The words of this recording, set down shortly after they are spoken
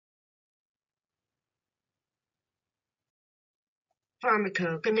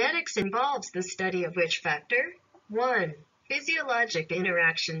Pharmacokinetics involves the study of which factor? 1. Physiologic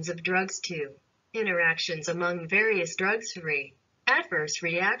interactions of drugs. 2. Interactions among various drugs. 3. Adverse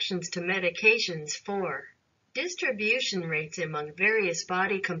reactions to medications. 4. Distribution rates among various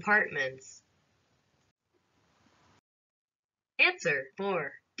body compartments. Answer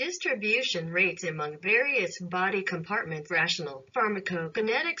 4. Distribution rates among various body compartments. Rational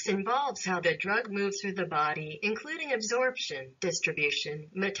pharmacokinetics involves how the drug moves through the body, including absorption, distribution,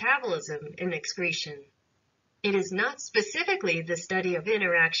 metabolism, and excretion. It is not specifically the study of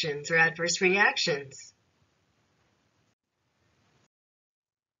interactions or adverse reactions.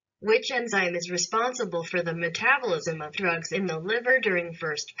 Which enzyme is responsible for the metabolism of drugs in the liver during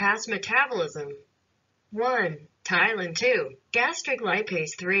first-pass metabolism? 1. Tylen. 2. Gastric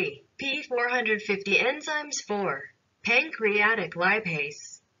lipase. 3. P450 enzymes. 4. Pancreatic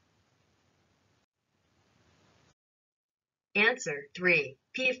lipase. Answer 3.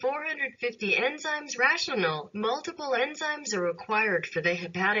 P450 enzymes. Rational. Multiple enzymes are required for the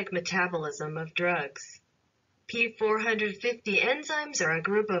hepatic metabolism of drugs. P450 enzymes are a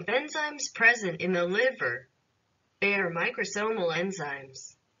group of enzymes present in the liver. They are microsomal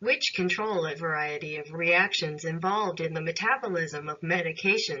enzymes, which control a variety of reactions involved in the metabolism of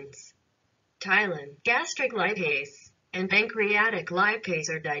medications. Tylen, gastric lipase, and pancreatic lipase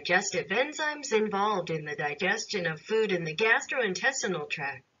are digestive enzymes involved in the digestion of food in the gastrointestinal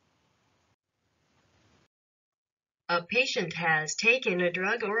tract. A patient has taken a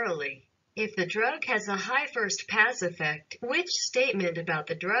drug orally. If the drug has a high first-pass effect, which statement about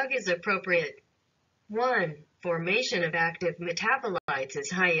the drug is appropriate? 1. Formation of active metabolites is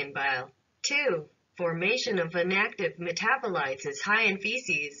high in bile. 2. Formation of inactive metabolites is high in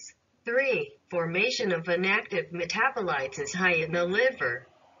feces. 3. Formation of inactive metabolites is high in the liver.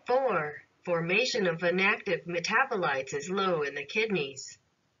 4. Formation of inactive metabolites is low in the kidneys.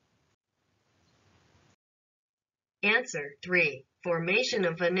 Answer 3. Formation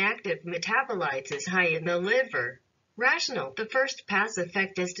of inactive metabolites is high in the liver. Rational. The first-pass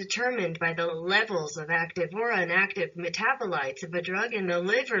effect is determined by the levels of active or inactive metabolites of a drug in the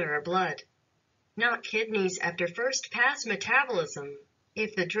liver or blood, not kidneys after first-pass metabolism.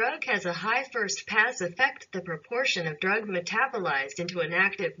 If the drug has a high first-pass effect, the proportion of drug metabolized into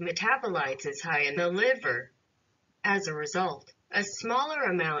inactive metabolites is high in the liver. As a result, a smaller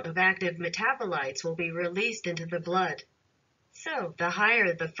amount of active metabolites will be released into the blood. So, the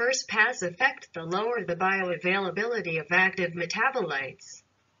higher the first-pass effect, the lower the bioavailability of active metabolites.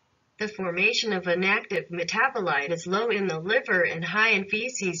 The formation of inactive metabolite is low in the liver and high in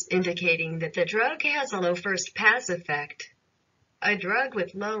feces, indicating that the drug has a low first-pass effect. A drug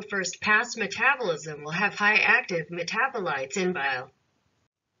with low first-pass metabolism will have high active metabolites in bile.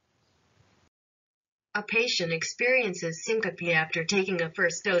 A patient experiences syncope after taking a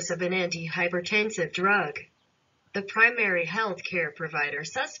first dose of an antihypertensive drug. The primary health care provider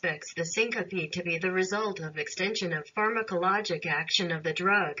suspects the syncope to be the result of extension of pharmacologic action of the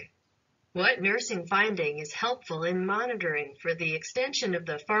drug. What nursing finding is helpful in monitoring for the extension of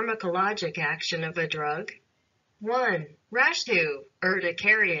the pharmacologic action of a drug? 1. Rash. 2.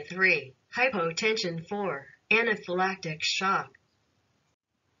 Urticaria. 3. Hypotension. 4. Anaphylactic shock.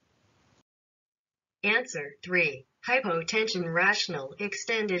 Answer 3. Hypotension. Rational.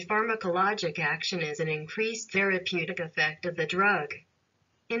 Extended pharmacologic action is an increased therapeutic effect of the drug.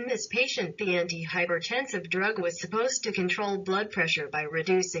 In this patient, the antihypertensive drug was supposed to control blood pressure by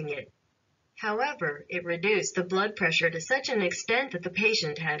reducing it. However, it reduced the blood pressure to such an extent that the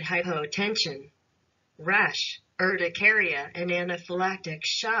patient had hypotension. Rash, urticaria, and anaphylactic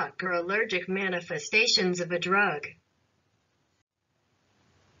shock are allergic manifestations of a drug.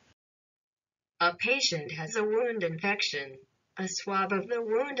 A patient has a wound infection. A swab of the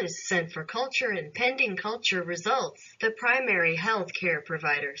wound is sent for culture, and pending culture results, the primary health care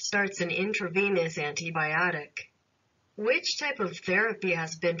provider starts an intravenous antibiotic. Which type of therapy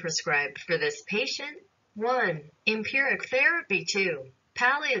has been prescribed for this patient? 1. Empiric therapy. 2.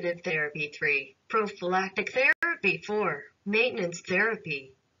 Palliative therapy. 3. Prophylactic therapy. 4. Maintenance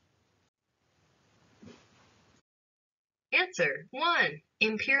therapy. Answer 1.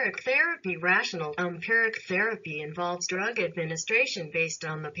 Empiric therapy. Rational. Empiric therapy involves drug administration based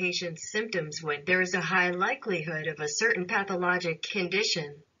on the patient's symptoms when there is a high likelihood of a certain pathologic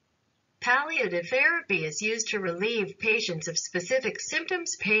condition. Palliative therapy is used to relieve patients of specific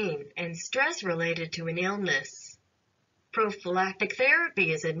symptoms, pain, and stress related to an illness. Prophylactic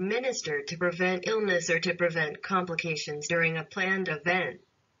therapy is administered to prevent illness or to prevent complications during a planned event.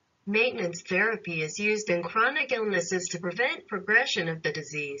 Maintenance therapy is used in chronic illnesses to prevent progression of the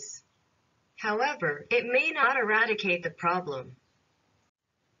disease. However, it may not eradicate the problem.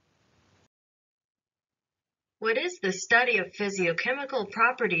 What is the study of physiochemical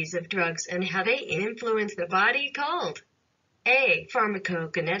properties of drugs and how they influence the body called? A.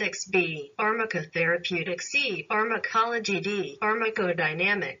 Pharmacokinetics. B. Pharmacotherapeutics. C. Pharmacology. D.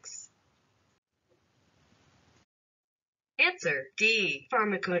 Pharmacodynamics. Answer D.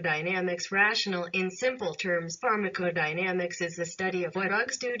 Pharmacodynamics. Rational. In simple terms, pharmacodynamics is the study of what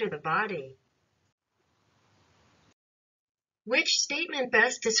drugs do to the body. Which statement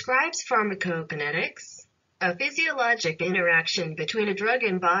best describes pharmacokinetics? A physiologic interaction between a drug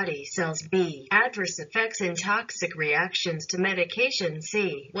and body cells. B. Adverse effects and toxic reactions to medication.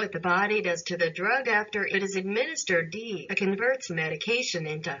 C. What the body does to the drug after it is administered. D. It converts medication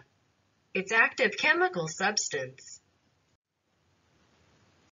into its active chemical substance.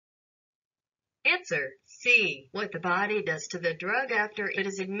 Answer C. What the body does to the drug after it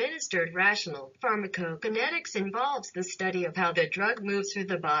is administered. Rational. Pharmacokinetics involves the study of how the drug moves through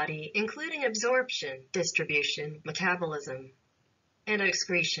the body, including absorption, distribution, metabolism, and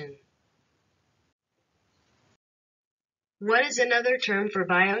excretion. What is another term for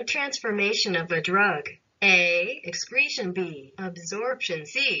biotransformation of a drug? A. Excretion. B. Absorption.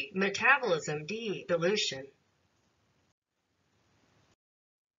 C. Metabolism. D. Dilution.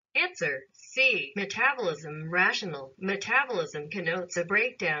 Answer C. Metabolism. Rational. Metabolism connotes a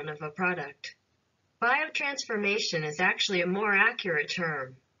breakdown of a product. Biotransformation is actually a more accurate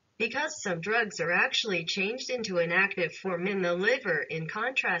term, because some drugs are actually changed into an active form in the liver in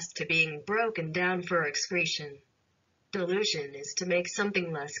contrast to being broken down for excretion. Dilution is to make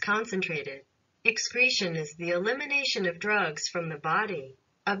something less concentrated. Excretion is the elimination of drugs from the body.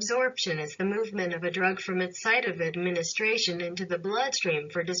 Absorption is the movement of a drug from its site of administration into the bloodstream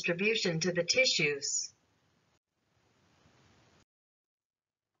for distribution to the tissues.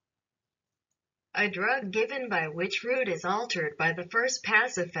 A drug given by which route is altered by the first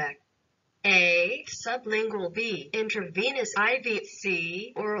pass effect? A. Sublingual. B. Intravenous. IV.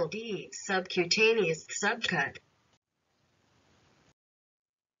 C. Oral. D. Subcutaneous subcut.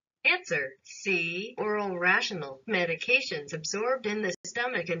 Answer C. Oral. Rational. Medications absorbed in the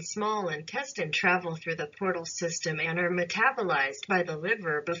stomach and small intestine travel through the portal system and are metabolized by the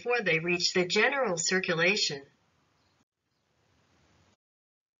liver before they reach the general circulation.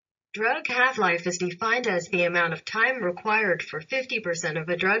 Drug half-life is defined as the amount of time required for 50% of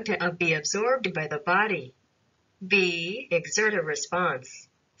a drug to be absorbed by the body. B. Exert a response.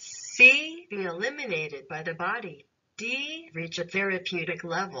 C. Be eliminated by the body. D. Reach a therapeutic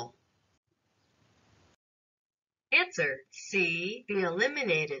level. Answer C. Be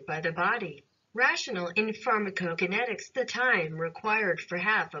eliminated by the body. Rational. In pharmacokinetics, the time required for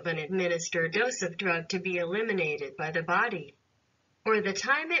half of an administered dose of drug to be eliminated by the body, or the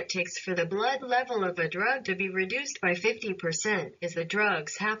time it takes for the blood level of a drug to be reduced by 50%, is the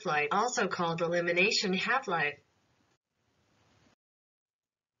drug's half-life, also called elimination half-life.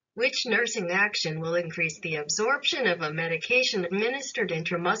 Which nursing action will increase the absorption of a medication administered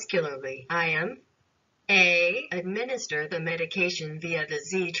intramuscularly? IM. A. Administer the medication via the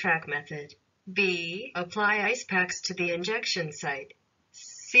Z-track method. B. Apply ice packs to the injection site.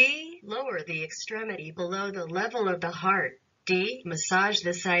 C. Lower the extremity below the level of the heart. D. Massage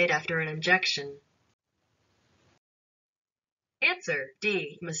the site after an injection. Answer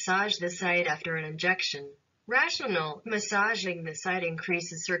D. Massage the site after an injection. Rational. Massaging the site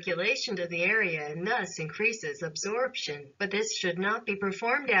increases circulation to the area and thus increases absorption, but this should not be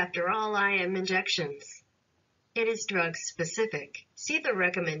performed after all IM injections. It is drug-specific. See the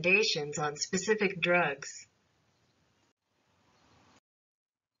recommendations on specific drugs.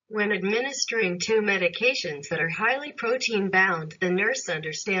 When administering two medications that are highly protein-bound, the nurse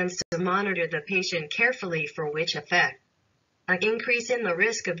understands to monitor the patient carefully for which effect. An increase in the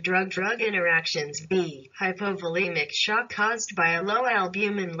risk of drug-drug interactions. B. Hypovolemic shock caused by a low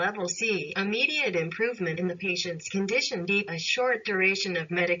albumin level. C. Immediate improvement in the patient's condition. D. A short duration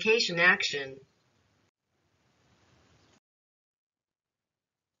of medication action.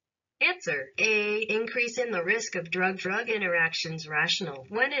 Answer A. Increase in the risk of drug-drug interactions. Rational.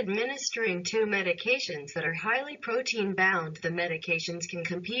 When administering two medications that are highly protein-bound, the medications can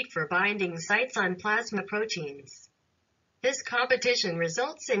compete for binding sites on plasma proteins. This competition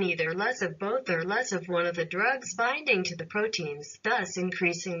results in either less of both or less of one of the drugs binding to the proteins, thus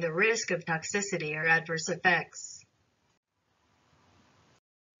increasing the risk of toxicity or adverse effects.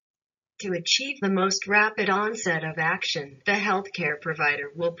 To achieve the most rapid onset of action, the healthcare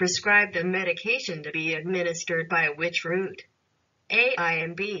provider will prescribe the medication to be administered by which route? A.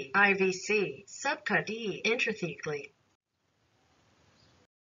 IM. B. IVC. Subcut. D. Intrathecally.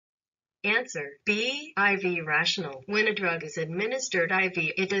 Answer B. IV rational. When a drug is administered IV,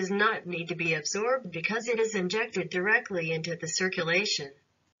 it does not need to be absorbed because it is injected directly into the circulation.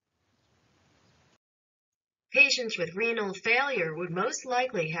 Patients with renal failure would most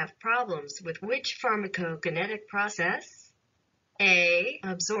likely have problems with which pharmacokinetic process? A.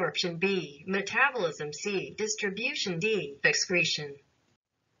 Absorption. B. Metabolism. C. Distribution. D. Excretion.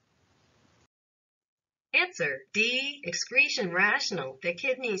 Answer D. Excretion rational. The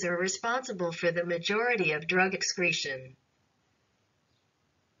kidneys are responsible for the majority of drug excretion.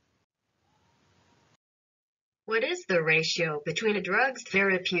 What is the ratio between a drug's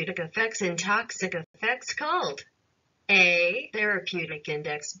therapeutic effects and toxic effects called? A. Therapeutic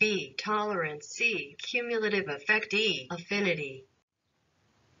index. B. Tolerance. C. Cumulative effect. D. Affinity.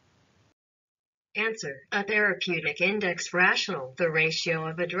 Answer. A therapeutic index rational. The ratio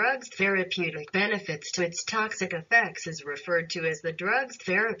of a drug's therapeutic benefits to its toxic effects is referred to as the drug's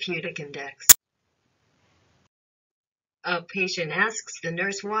therapeutic index. A patient asks the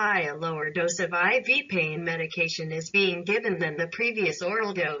nurse why a lower dose of IV pain medication is being given than the previous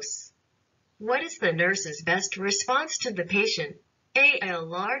oral dose. What is the nurse's best response to the patient? A. A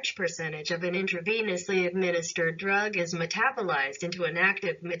large percentage of an intravenously administered drug is metabolized into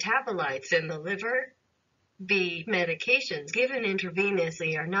inactive metabolites in the liver. B. Medications given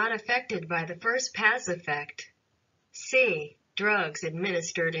intravenously are not affected by the first pass effect. C. Drugs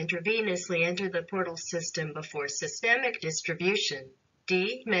administered intravenously enter the portal system before systemic distribution.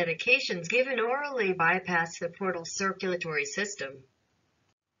 D. Medications given orally bypass the portal circulatory system.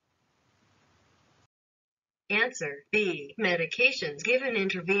 Answer B. Medications given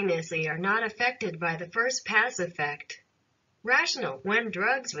intravenously are not affected by the first pass effect. Rational. When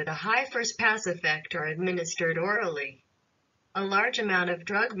drugs with a high first pass effect are administered orally, a large amount of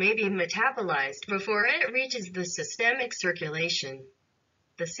drug may be metabolized before it reaches the systemic circulation.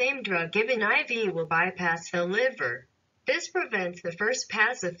 The same drug given IV will bypass the liver. This prevents the first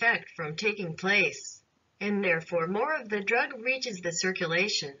pass effect from taking place, and therefore more of the drug reaches the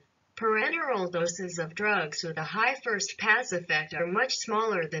circulation. Parenteral doses of drugs with a high first pass effect are much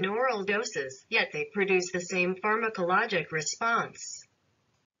smaller than oral doses, yet they produce the same pharmacologic response.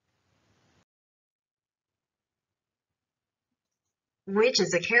 Which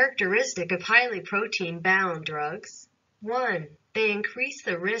is a characteristic of highly protein-bound drugs? 1. They increase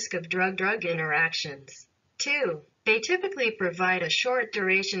the risk of drug-drug interactions. 2. They typically provide a short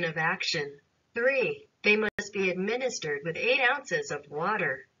duration of action. 3. They must be administered with 8 ounces of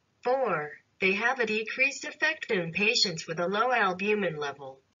water. 4. They have a decreased effect in patients with a low albumin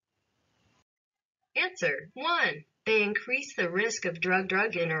level. Answer 1. They increase the risk of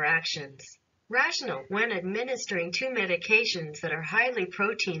drug-drug interactions. Rational. When administering 2 medications that are highly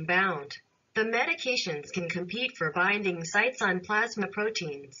protein-bound, the medications can compete for binding sites on plasma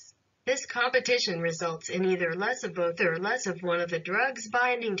proteins. This competition results in either less of both or less of one of the drugs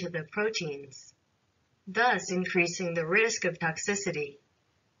binding to the proteins, thus increasing the risk of toxicity.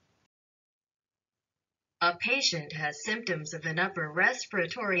 A patient has symptoms of an upper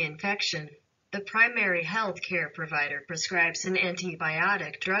respiratory infection. The primary health care provider prescribes an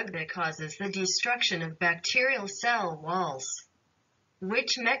antibiotic drug that causes the destruction of bacterial cell walls.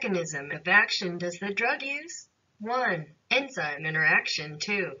 Which mechanism of action does the drug use? 1. Enzyme interaction.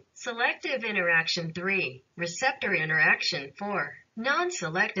 2. Selective interaction. 3. Receptor interaction. 4.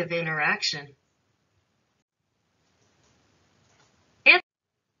 Non-selective interaction.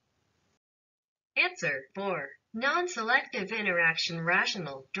 Answer 4. Non-selective interaction.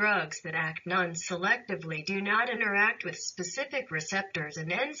 Rational. Drugs that act non-selectively do not interact with specific receptors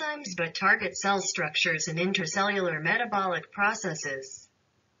and enzymes but target cell structures and intracellular metabolic processes.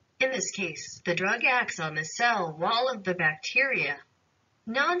 In this case, the drug acts on the cell wall of the bacteria.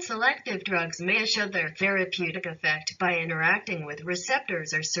 Non-selective drugs may show their therapeutic effect by interacting with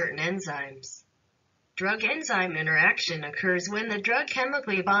receptors or certain enzymes. Drug-enzyme interaction occurs when the drug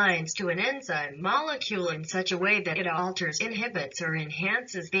chemically binds to an enzyme molecule in such a way that it alters, inhibits, or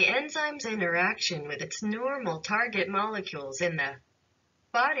enhances the enzyme's interaction with its normal target molecules in the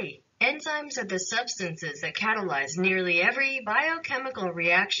body. Enzymes are the substances that catalyze nearly every biochemical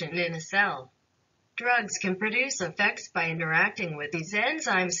reaction in a cell. Drugs can produce effects by interacting with these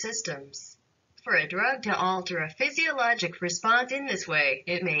enzyme systems. For a drug to alter a physiologic response in this way,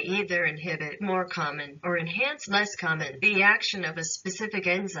 it may either inhibit more common or enhance less common the action of a specific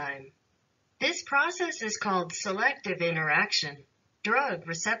enzyme. This process is called selective interaction.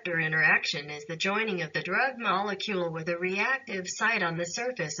 Drug-receptor interaction is the joining of the drug molecule with a reactive site on the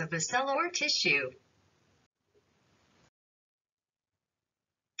surface of a cell or tissue.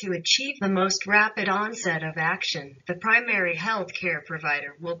 To achieve the most rapid onset of action, the primary health care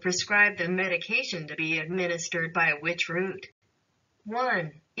provider will prescribe the medication to be administered by which route?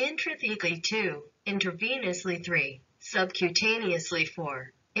 1. Intrathecally. 2. Intravenously. 3. Subcutaneously.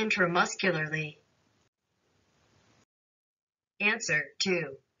 4. Intramuscularly. Answer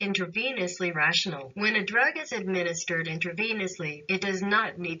 2. Intravenously. Rational. When a drug is administered intravenously, it does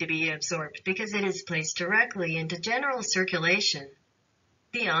not need to be absorbed because it is placed directly into general circulation.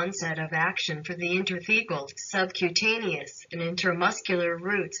 The onset of action for the intrathecal, subcutaneous, and intramuscular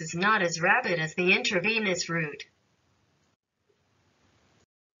routes is not as rapid as the intravenous route.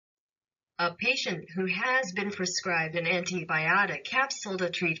 A patient who has been prescribed an antibiotic capsule to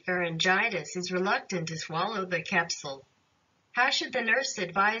treat pharyngitis is reluctant to swallow the capsule. How should the nurse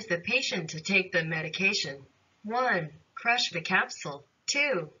advise the patient to take the medication? 1. Crush the capsule.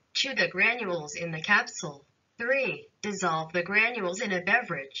 2. Chew the granules in the capsule. 3. Dissolve the granules in a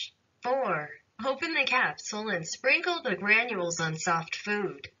beverage. 4. Open the capsule and sprinkle the granules on soft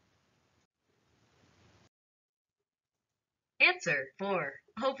food. Answer 4.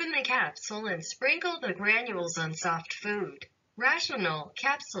 Open the capsule and sprinkle the granules on soft food. Rational.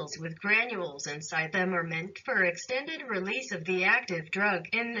 Capsules with granules inside them are meant for extended release of the active drug,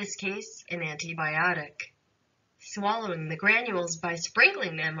 in this case, an antibiotic. Swallowing the granules by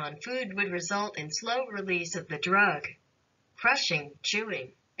sprinkling them on food would result in slow release of the drug. Crushing,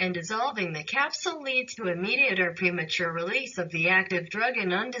 chewing, and dissolving the capsule leads to immediate or premature release of the active drug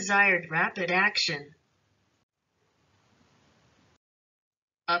and undesired rapid action.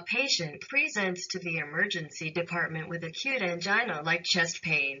 A patient presents to the emergency department with acute angina like chest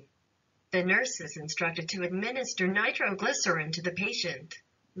pain. The nurse is instructed to administer nitroglycerin to the patient.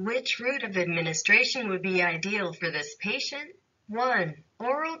 Which route of administration would be ideal for this patient? 1.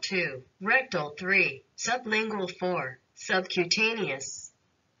 Oral. 2. Rectal. 3. Sublingual. 4. Subcutaneous.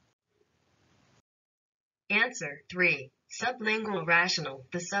 Answer 3. Sublingual. Rational.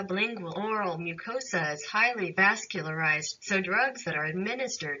 The sublingual oral mucosa is highly vascularized, so drugs that are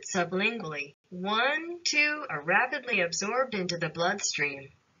administered sublingually, 1, 2, are rapidly absorbed into the bloodstream.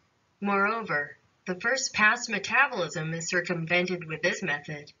 Moreover, the first-pass metabolism is circumvented with this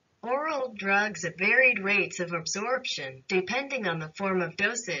method. Oral drugs at varied rates of absorption, depending on the form of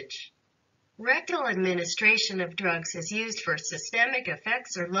dosage. Rectal administration of drugs is used for systemic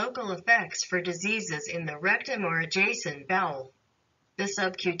effects or local effects for diseases in the rectum or adjacent bowel. The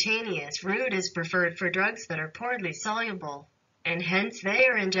subcutaneous route is preferred for drugs that are poorly soluble, and hence they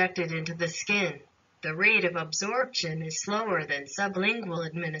are injected into the skin. The rate of absorption is slower than sublingual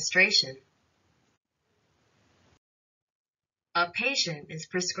administration. A patient is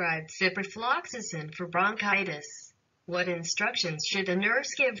prescribed ciprofloxacin for bronchitis. What instructions should a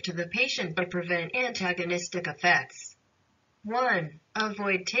nurse give to the patient to prevent antagonistic effects? 1.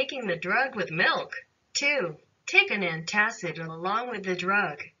 Avoid taking the drug with milk. 2. Take an antacid along with the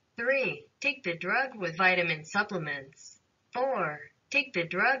drug. 3. Take the drug with vitamin supplements. 4. Take the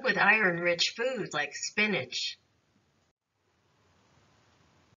drug with iron-rich foods like spinach.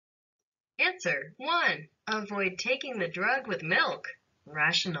 Answer 1. Avoid taking the drug with milk.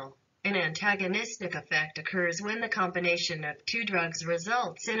 Rational. An antagonistic effect occurs when the combination of two drugs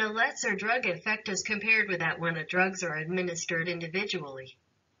results in a lesser drug effect as compared with that when the drugs are administered individually.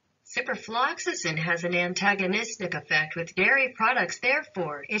 Ciprofloxacin has an antagonistic effect with dairy products,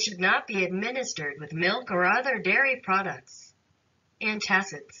 therefore it should not be administered with milk or other dairy products.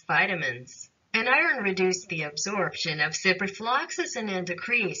 Antacids, vitamins, and iron reduce the absorption of ciprofloxacin and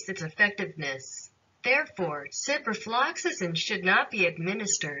decrease its effectiveness. Therefore, ciprofloxacin should not be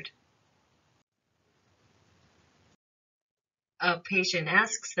administered. A patient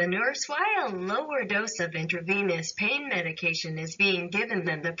asks the nurse why a lower dose of intravenous pain medication is being given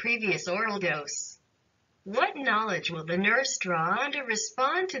than the previous oral dose. What knowledge will the nurse draw on to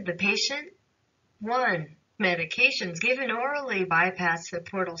respond to the patient? 1. Medications given orally bypass the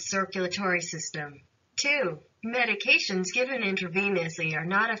portal circulatory system. 2. Medications given intravenously are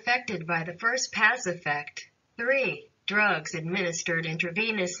not affected by the first pass effect. 3. Drugs administered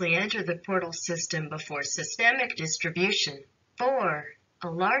intravenously enter the portal system before systemic distribution. 4. A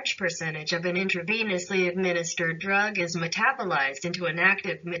large percentage of an intravenously administered drug is metabolized into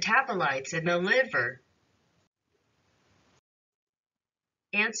inactive metabolites in the liver.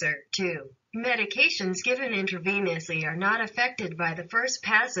 Answer 2. Medications given intravenously are not affected by the first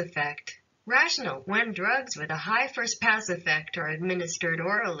pass effect. Rational when drugs with a high first pass effect are administered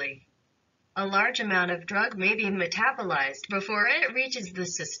orally. A large amount of drug may be metabolized before it reaches the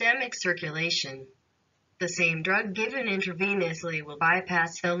systemic circulation. The same drug given intravenously will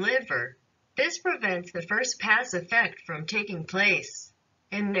bypass the liver. This prevents the first pass effect from taking place.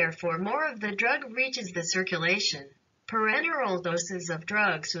 and therefore more of the drug reaches the circulation. Parenteral doses of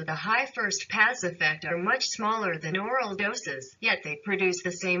drugs with a high first-pass effect are much smaller than oral doses, yet they produce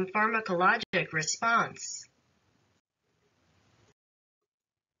the same pharmacologic response.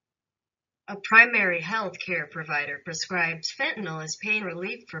 A primary health care provider prescribes fentanyl as pain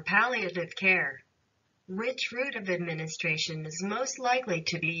relief for palliative care. Which route of administration is most likely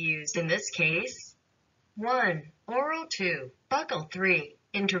to be used in this case? 1. Oral. 2. Buccal. 3.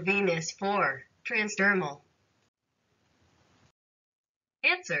 Intravenous. 4. Transdermal.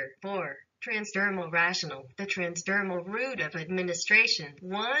 Answer 4. Transdermal. Rational. The transdermal route of administration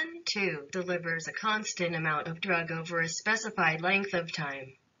 1-2 delivers a constant amount of drug over a specified length of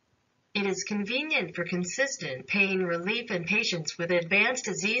time. It is convenient for consistent pain relief in patients with advanced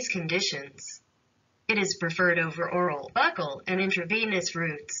disease conditions. It is preferred over oral, buccal, and intravenous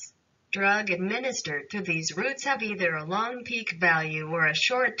routes. Drug administered through these routes have either a long peak value or a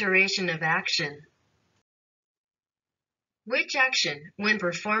short duration of action. Which action, when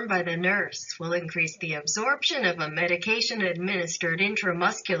performed by the nurse, will increase the absorption of a medication administered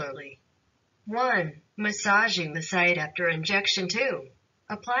intramuscularly? 1. Massaging the site after injection. 2.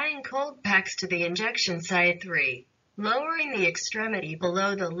 Applying cold packs to the injection site. 3. Lowering the extremity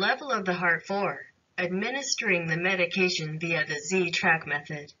below the level of the heart. 4. Administering the medication via the Z-track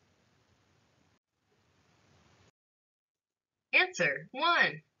method. Answer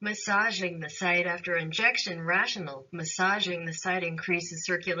 1. Massaging the site after injection. Rational. Massaging the site increases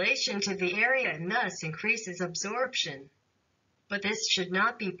circulation to the area and thus increases absorption. But this should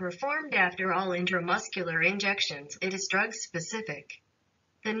not be performed after all intramuscular injections. It is drug-specific.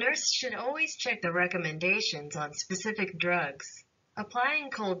 The nurse should always check the recommendations on specific drugs. Applying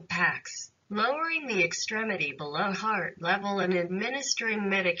cold packs, lowering the extremity below heart level, and administering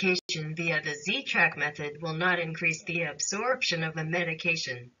medication via the Z-track method will not increase the absorption of a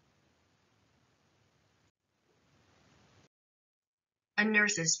medication. A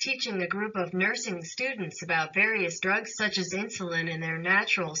nurse is teaching a group of nursing students about various drugs such as insulin and their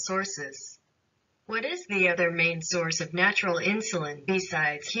natural sources. What is the other main source of natural insulin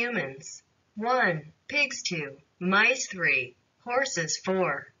besides humans? 1. Pigs. 2. Mice. 3. Horses.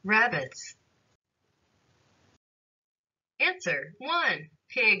 4. Rabbits. Answer 1.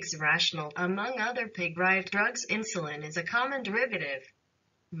 Pigs. Rational. Among other pig-derived drugs, insulin is a common derivative.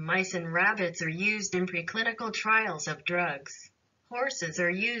 Mice and rabbits are used in preclinical trials of drugs. Horses are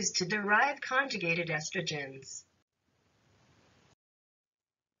used to derive conjugated estrogens.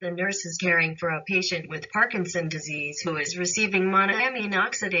 The nurse is caring for a patient with Parkinson's disease who is receiving monoamine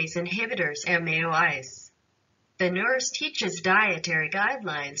oxidase inhibitors (MAOIs). The nurse teaches dietary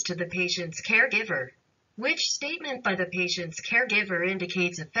guidelines to the patient's caregiver. Which statement by the patient's caregiver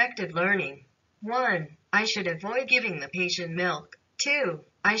indicates effective learning? 1. I should avoid giving the patient milk. 2.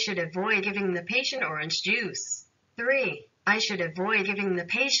 I should avoid giving the patient orange juice. 3. I should avoid giving the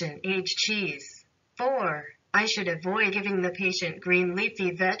patient aged cheese. 4. I should avoid giving the patient green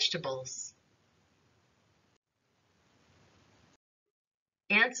leafy vegetables.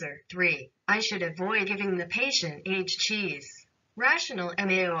 Answer 3. I should avoid giving the patient aged cheese. Rational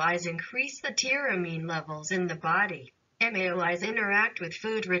MAOIs increase the tyramine levels in the body. MAOIs interact with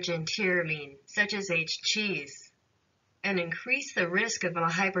food rich in tyramine, such as aged cheese, and increase the risk of a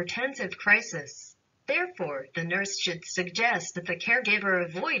hypertensive crisis. Therefore, the nurse should suggest that the caregiver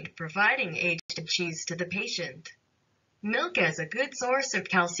avoid providing aged cheese to the patient. Milk is a good source of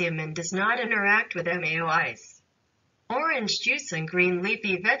calcium and does not interact with MAOIs. Orange juice and green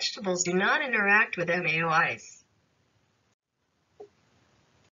leafy vegetables do not interact with MAOIs.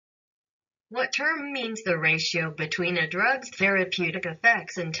 What term means the ratio between a drug's therapeutic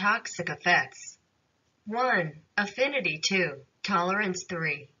effects and toxic effects? 1. Affinity. 2. Tolerance.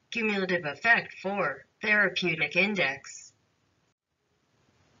 3. Cumulative effect. 4. Therapeutic index.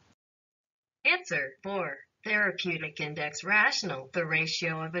 Answer 4. Therapeutic index. Rational. The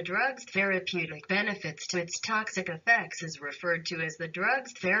ratio of a drug's therapeutic benefits to its toxic effects is referred to as the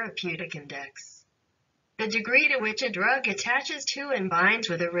drug's therapeutic index. The degree to which a drug attaches to and binds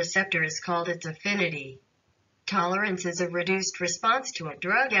with a receptor is called its affinity. Tolerance is a reduced response to a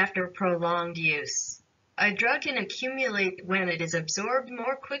drug after prolonged use. A drug can accumulate when it is absorbed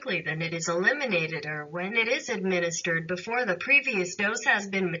more quickly than it is eliminated, or when it is administered before the previous dose has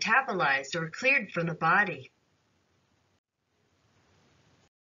been metabolized or cleared from the body.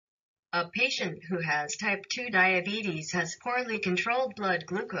 A patient who has type 2 diabetes has poorly controlled blood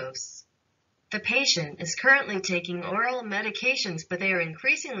glucose. The patient is currently taking oral medications, but they are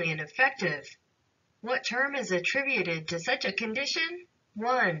increasingly ineffective. What term is attributed to such a condition?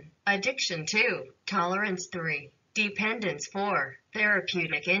 1. Addiction. 2. Tolerance. 3. Dependence 4.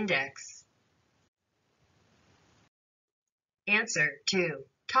 Therapeutic index. Answer 2.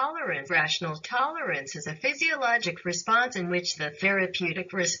 Tolerance. Rational tolerance is a physiologic response in which the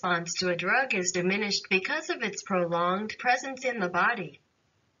therapeutic response to a drug is diminished because of its prolonged presence in the body.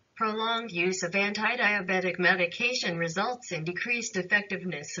 Prolonged use of antidiabetic medication results in decreased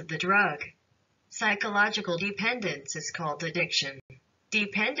effectiveness of the drug. Psychological dependence is called addiction.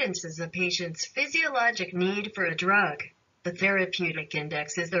 Dependence is a patient's physiologic need for a drug. The therapeutic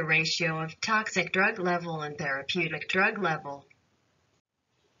index is the ratio of toxic drug level and therapeutic drug level.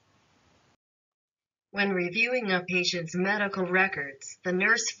 When reviewing a patient's medical records, the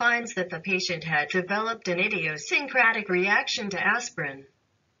nurse finds that the patient had developed an idiosyncratic reaction to aspirin.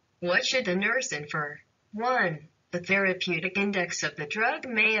 What should the nurse infer? 1. The therapeutic index of the drug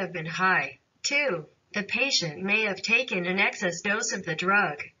may have been high. 2. The patient may have taken an excess dose of the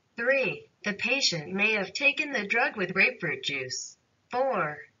drug. 3. The patient may have taken the drug with grapefruit juice.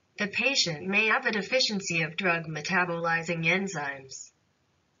 4. The patient may have a deficiency of drug metabolizing enzymes.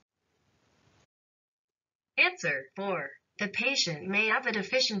 Answer 4. The patient may have a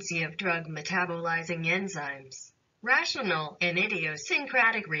deficiency of drug metabolizing enzymes. Rational and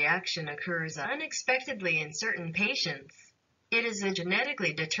idiosyncratic reaction occurs unexpectedly in certain patients. It is a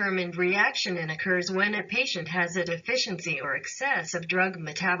genetically determined reaction and occurs when a patient has a deficiency or excess of drug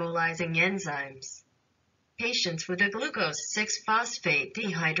metabolizing enzymes. Patients with a glucose 6-phosphate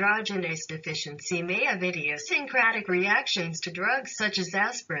dehydrogenase deficiency may have idiosyncratic reactions to drugs such as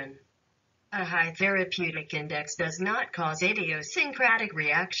aspirin. A high therapeutic index does not cause idiosyncratic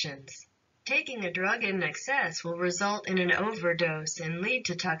reactions. Taking a drug in excess will result in an overdose and lead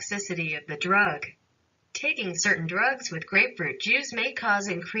to toxicity of the drug. Taking certain drugs with grapefruit juice may cause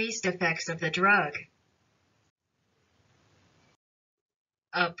increased effects of the drug.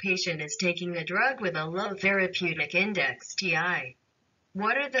 A patient is taking a drug with a low therapeutic index, TI.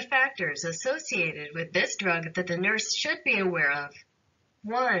 What are the factors associated with this drug that the nurse should be aware of?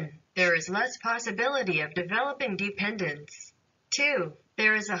 1. There is less possibility of developing dependence. 2.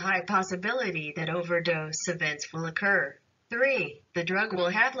 There is a high possibility that overdose events will occur. 3. The drug will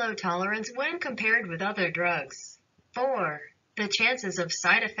have low tolerance when compared with other drugs. 4. The chances of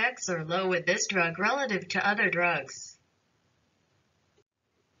side effects are low with this drug relative to other drugs.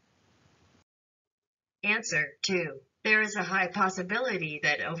 Answer 2. There is a high possibility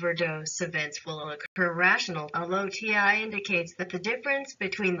that overdose events will occur. Rational. A low TI indicates that the difference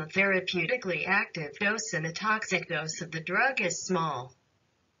between the therapeutically active dose and the toxic dose of the drug is small.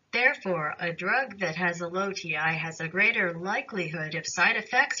 Therefore, a drug that has a low TI has a greater likelihood of side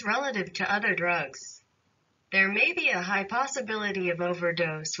effects relative to other drugs. There may be a high possibility of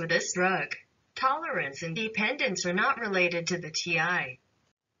overdose with this drug. Tolerance and dependence are not related to the TI.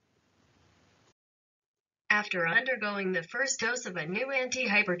 After undergoing the first dose of a new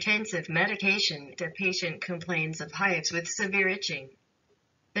antihypertensive medication, the patient complains of hives with severe itching.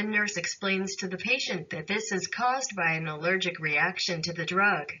 The nurse explains to the patient that this is caused by an allergic reaction to the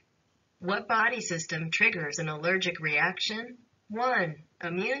drug. What body system triggers an allergic reaction? 1.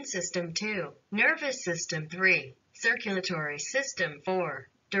 Immune system. 2. Nervous system. 3. Circulatory system. 4.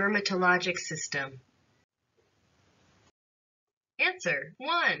 Dermatologic system. Answer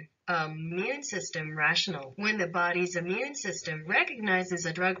 1. Immune system. Rational. When the body's immune system recognizes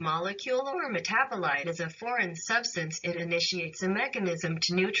a drug molecule or metabolite as a foreign substance, it initiates a mechanism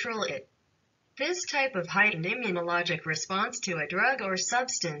to neutral it. This type of heightened immunologic response to a drug or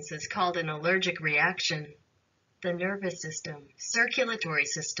substance is called an allergic reaction. The nervous system, circulatory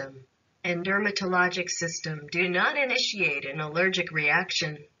system, and dermatologic system do not initiate an allergic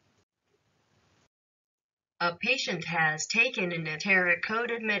reaction. A patient has taken an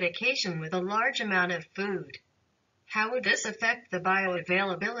enteric-coated medication with a large amount of food. How would this affect the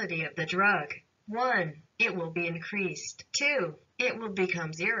bioavailability of the drug? 1. It will be increased. 2. It will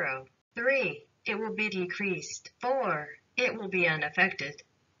become 0. 3. It will be decreased. 4. It will be unaffected.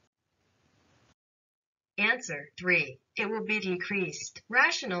 Answer 3. It will be decreased.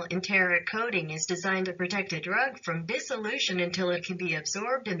 Rational enteric coating is designed to protect a drug from dissolution until it can be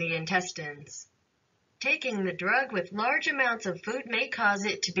absorbed in the intestines. Taking the drug with large amounts of food may cause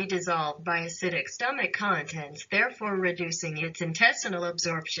it to be dissolved by acidic stomach contents, therefore reducing its intestinal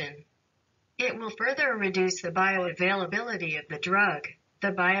absorption. It will further reduce the bioavailability of the drug.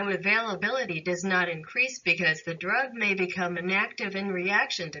 The bioavailability does not increase because the drug may become inactive in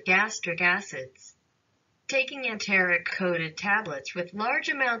reaction to gastric acids. Taking enteric-coated tablets with large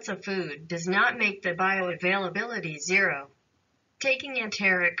amounts of food does not make the bioavailability 0. Taking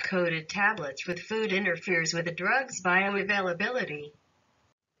enteric-coated tablets with food interferes with the drug's bioavailability.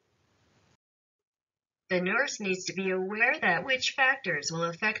 The nurse needs to be aware that which factors will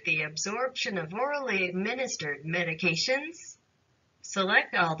affect the absorption of orally administered medications.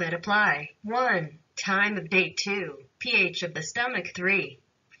 Select all that apply. 1. Time of date. 2. pH of the stomach. 3.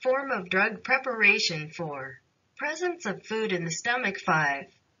 Form of drug preparation. 4. Presence of food in the stomach. 5.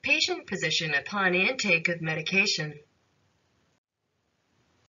 Patient position upon intake of medication.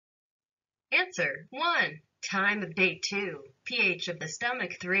 Answer. 1. Time of date. 2. pH of the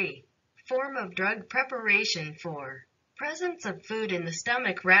stomach. 3. Form of drug preparation. 4. Presence of food in the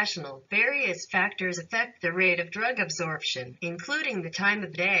stomach. Rational. Various factors affect the rate of drug absorption, including the time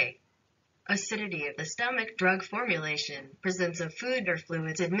of day. Acidity of the stomach. Drug formulation. Presence of food or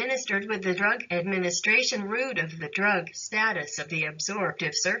fluids administered with the drug. Administration route of the drug. Status of the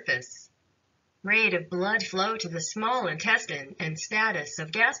absorptive surface. Rate of blood flow to the small intestine and status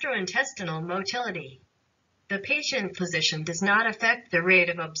of gastrointestinal motility. The patient position does not affect the rate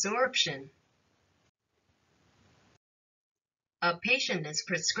of absorption. A patient is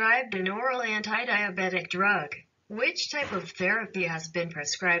prescribed an oral anti-diabetic drug. Which type of therapy has been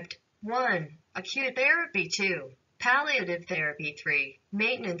prescribed? 1. Acute therapy. 2. Palliative therapy. 3.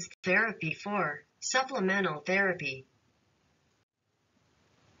 Maintenance therapy. 4. Supplemental therapy.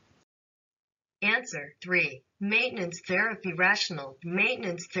 Answer. 3. Maintenance therapy. Rational.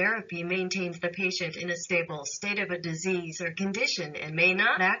 Maintenance therapy maintains the patient in a stable state of a disease or condition and may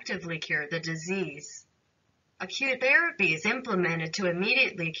not actively cure the disease. Acute therapy is implemented to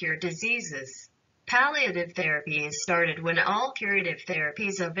immediately cure diseases. Palliative therapy is started when all curative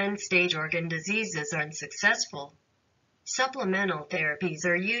therapies of end-stage organ diseases are unsuccessful. Supplemental therapies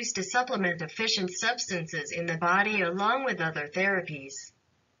are used to supplement deficient substances in the body along with other therapies.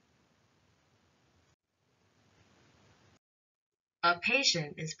 A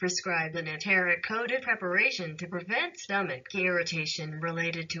patient is prescribed an enteric-coated preparation to prevent stomach irritation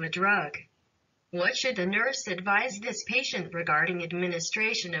related to a drug. What should the nurse advise this patient regarding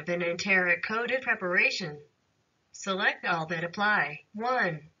administration of an enteric-coated preparation? Select all that apply.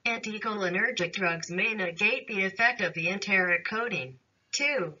 1. Anticholinergic drugs may negate the effect of the enteric coating.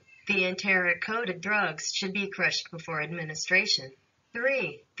 2. The enteric-coated drugs should be crushed before administration.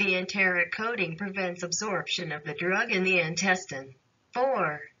 3. The enteric coating prevents absorption of the drug in the intestine.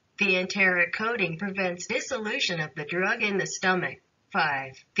 4. The enteric coating prevents dissolution of the drug in the stomach.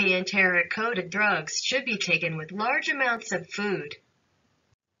 5. The enteric-coated drugs should be taken with large amounts of food.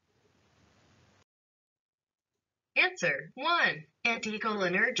 Answer. 1.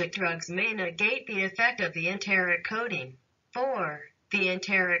 Anticholinergic drugs may negate the effect of the enteric coating. 4. The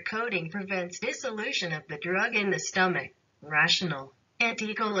enteric coating prevents dissolution of the drug in the stomach. Rational.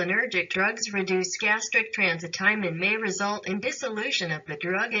 Anticholinergic drugs reduce gastric transit time and may result in dissolution of the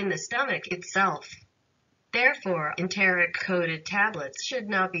drug in the stomach itself. Therefore, enteric-coated tablets should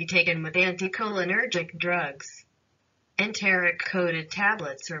not be taken with anticholinergic drugs. Enteric-coated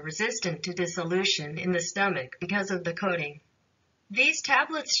tablets are resistant to dissolution in the stomach because of the coating. These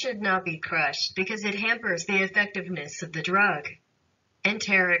tablets should not be crushed because it hampers the effectiveness of the drug.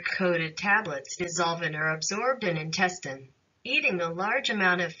 Enteric-coated tablets dissolve and are absorbed in intestine. Eating a large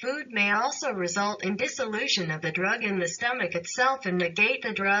amount of food may also result in dissolution of the drug in the stomach itself and negate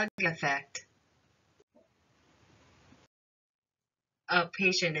the drug effect. A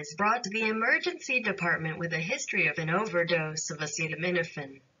patient is brought to the emergency department with a history of an overdose of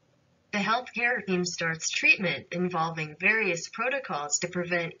acetaminophen. The healthcare team starts treatment involving various protocols to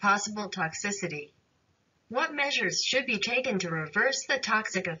prevent possible toxicity. What measures should be taken to reverse the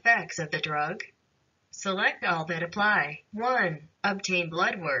toxic effects of the drug? Select all that apply. 1. Obtain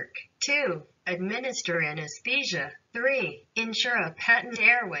blood work. 2. Administer anesthesia. 3. Ensure a patent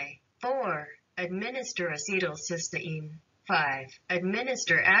airway. 4. Administer acetylcysteine. 5.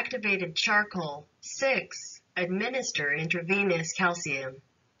 Administer activated charcoal. 6. Administer intravenous calcium.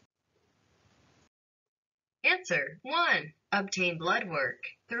 Answer. 1. Obtain blood work.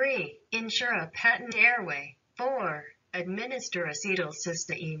 3. Ensure a patent airway. 4. Administer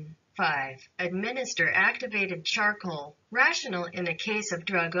acetylcysteine. 5. Administer activated charcoal. Rational in a case of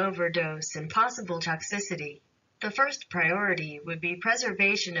drug overdose and possible toxicity. The first priority would be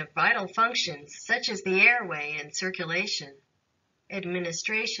preservation of vital functions such as the airway and circulation.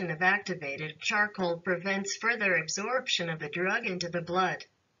 Administration of activated charcoal prevents further absorption of the drug into the blood.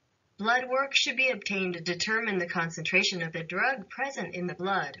 Blood work should be obtained to determine the concentration of the drug present in the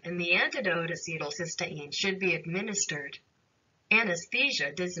blood, and the antidote acetylcysteine should be administered.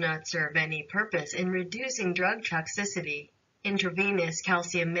 Anesthesia does not serve any purpose in reducing drug toxicity. Intravenous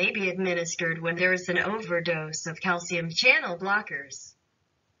calcium may be administered when there is an overdose of calcium channel blockers.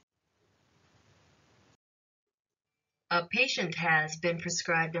 A patient has been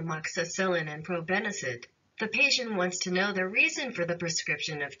prescribed amoxicillin and probenecid. The patient wants to know the reason for the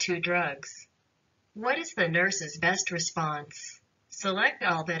prescription of two drugs. What is the nurse's best response? Select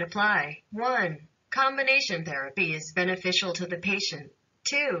all that apply. 1. Combination therapy is beneficial to the patient.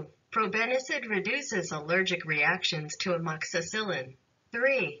 2. Probenecid reduces allergic reactions to amoxicillin.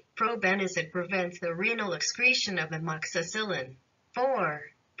 3. Probenecid prevents the renal excretion of amoxicillin. 4.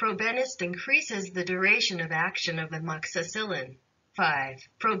 Probenecid increases the duration of action of amoxicillin. 5.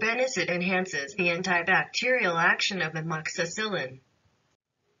 Probenecid enhances the antibacterial action of amoxicillin.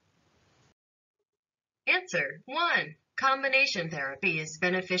 Answer 1. Combination therapy is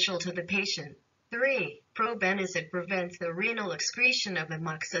beneficial to the patient. 3. Probenecid prevents the renal excretion of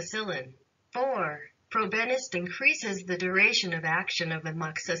amoxicillin. 4. Probenecid increases the duration of action of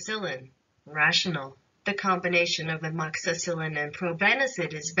amoxicillin. Rational. The combination of amoxicillin and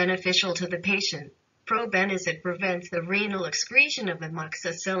probenecid is beneficial to the patient. Probenecid prevents the renal excretion of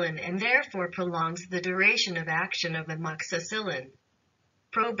amoxicillin and therefore prolongs the duration of action of amoxicillin.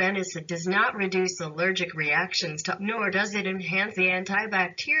 Probenecid does not reduce allergic reactions nor does it enhance the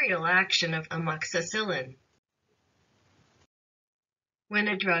antibacterial action of amoxicillin. When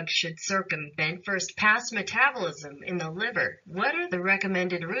a drug should circumvent first-pass metabolism in the liver, what are the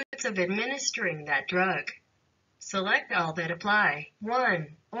recommended routes of administering that drug? Select all that apply.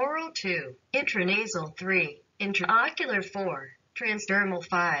 1. Oral 2. Intranasal 3. Intraocular 4. Transdermal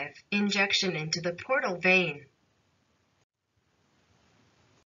 5. Injection into the portal vein.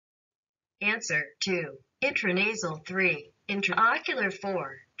 Answer 2. Intranasal 3. Intraocular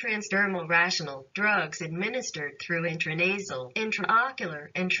 4. Transdermal. Rational. Drugs administered through intranasal, intraocular,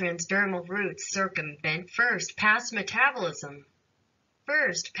 and transdermal routes circumvent first-pass metabolism.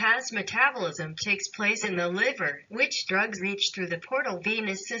 First-pass metabolism takes place in the liver, which drugs reach through the portal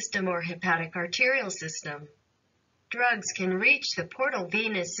venous system or hepatic arterial system. Drugs can reach the portal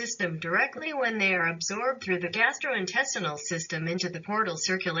venous system directly when they are absorbed through the gastrointestinal system into the portal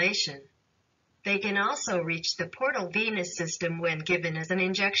circulation. They can also reach the portal venous system when given as an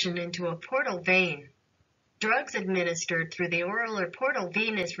injection into a portal vein. Drugs administered through the oral or portal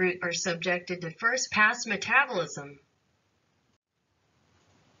venous route are subjected to first-pass metabolism.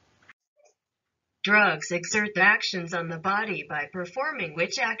 Drugs exert actions on the body by performing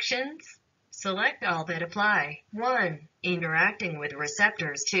which actions? Select all that apply. 1. Interacting with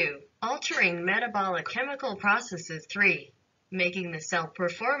receptors. 2. Altering metabolic chemical processes. 3. Making the cell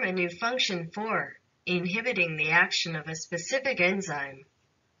perform a new function. 4. Inhibiting the action of a specific enzyme.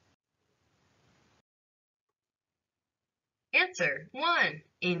 Answer 1.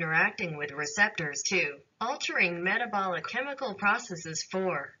 Interacting with receptors. 2. Altering metabolic chemical processes.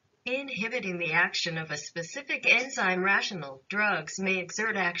 4. Inhibiting the action of a specific enzyme. Rational. Drugs may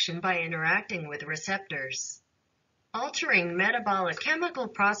exert action by interacting with receptors. Altering metabolic chemical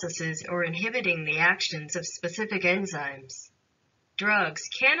processes or inhibiting the actions of specific enzymes. Drugs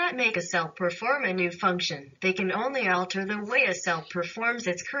cannot make a cell perform a new function. They can only alter the way a cell performs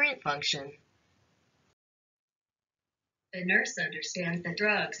its current function. The nurse understands that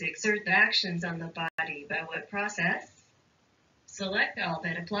drugs exert actions on the body by what process? Select all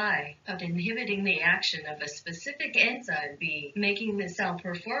that apply. Of inhibiting the action of a specific enzyme. B. Making the cell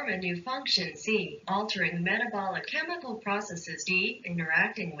perform a new function. C. Altering metabolic chemical processes. D.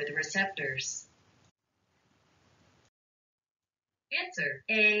 Interacting with receptors. Answer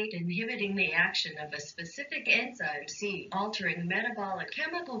A. Inhibiting the action of a specific enzyme. C. Altering metabolic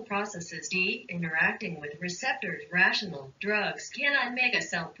chemical processes. D. Interacting with receptors. Rational. Drugs cannot make a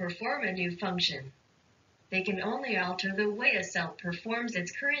cell perform a new function. They can only alter the way a cell performs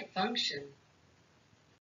its current function.